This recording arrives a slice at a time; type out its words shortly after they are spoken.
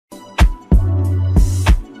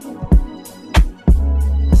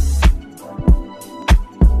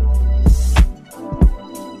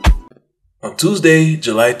Tuesday,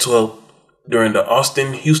 July 12th, during the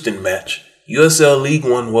Austin-Houston match, USL League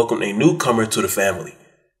One welcomed a newcomer to the family.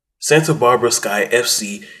 Santa Barbara Sky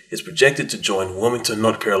FC is projected to join Wilmington,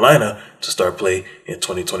 North Carolina to start play in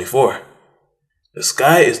 2024. The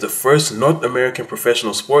Sky is the first North American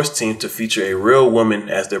professional sports team to feature a real woman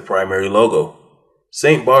as their primary logo.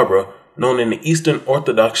 Saint Barbara, known in the Eastern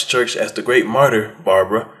Orthodox Church as the Great Martyr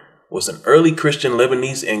Barbara, was an early Christian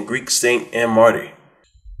Lebanese and Greek saint and martyr.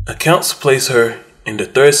 Accounts place her in the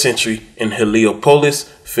 3rd century in Heliopolis,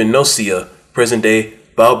 Phoenicia, present-day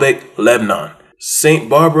Baalbek, Lebanon. Saint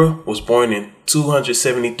Barbara was born in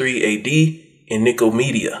 273 AD in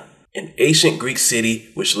Nicomedia, an ancient Greek city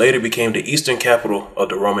which later became the eastern capital of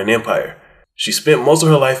the Roman Empire. She spent most of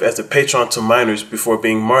her life as a patron to minors before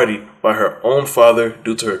being martyred by her own father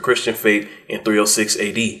due to her Christian faith in 306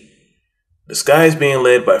 AD. The Sky is being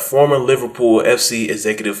led by former Liverpool FC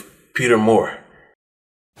executive Peter Moore.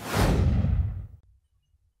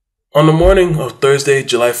 On the morning of Thursday,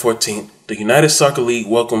 July 14th, the United Soccer League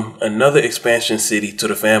welcomed another expansion city to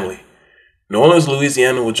the family. New Orleans,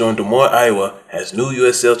 Louisiana will join Des Moines, Iowa as new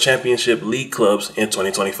USL Championship League clubs in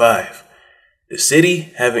 2025. The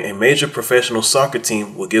city, having a major professional soccer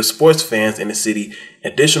team, will give sports fans in the city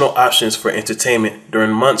additional options for entertainment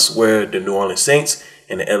during months where the New Orleans Saints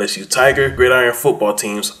and the LSU Tiger Gridiron football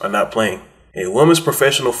teams are not playing. A women's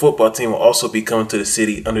professional football team will also be coming to the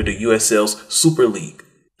city under the USL's Super League.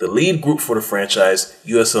 The lead group for the franchise,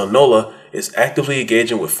 USL NOLA, is actively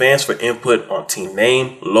engaging with fans for input on team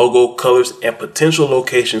name, logo, colors, and potential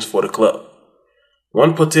locations for the club.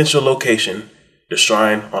 One potential location, the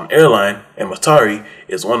Shrine on Airline and Matari,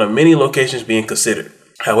 is one of many locations being considered.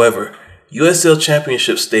 However, USL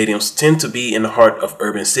Championship stadiums tend to be in the heart of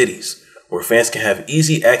urban cities, where fans can have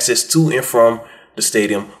easy access to and from the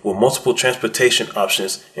stadium with multiple transportation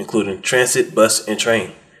options, including transit, bus, and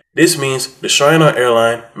train. This means the Shrine on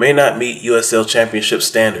Airline may not meet USL Championship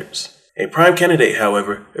standards. A prime candidate,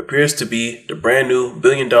 however, appears to be the brand new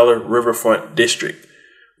billion-dollar Riverfront District,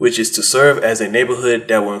 which is to serve as a neighborhood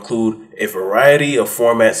that will include a variety of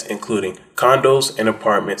formats including condos and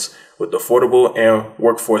apartments with affordable and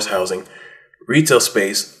workforce housing, retail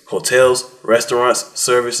space, hotels, restaurants,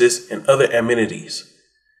 services, and other amenities.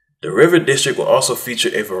 The River District will also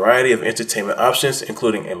feature a variety of entertainment options,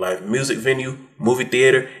 including a live music venue, movie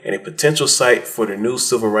theater, and a potential site for the new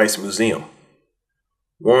Civil Rights Museum.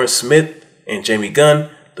 Warren Smith and Jamie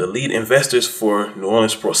Gunn, the lead investors for New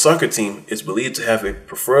Orleans Pro Soccer Team, is believed to have a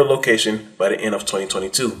preferred location by the end of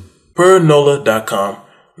 2022. Per NOLA.com,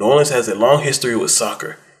 New Orleans has a long history with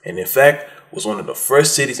soccer, and in fact was one of the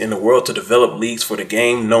first cities in the world to develop leagues for the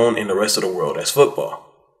game known in the rest of the world as football.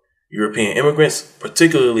 European immigrants,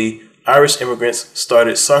 particularly Irish immigrants,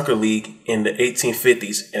 started soccer league in the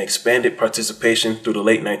 1850s and expanded participation through the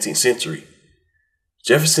late 19th century.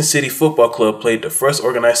 Jefferson City Football Club played the first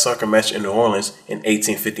organized soccer match in New Orleans in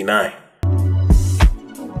 1859.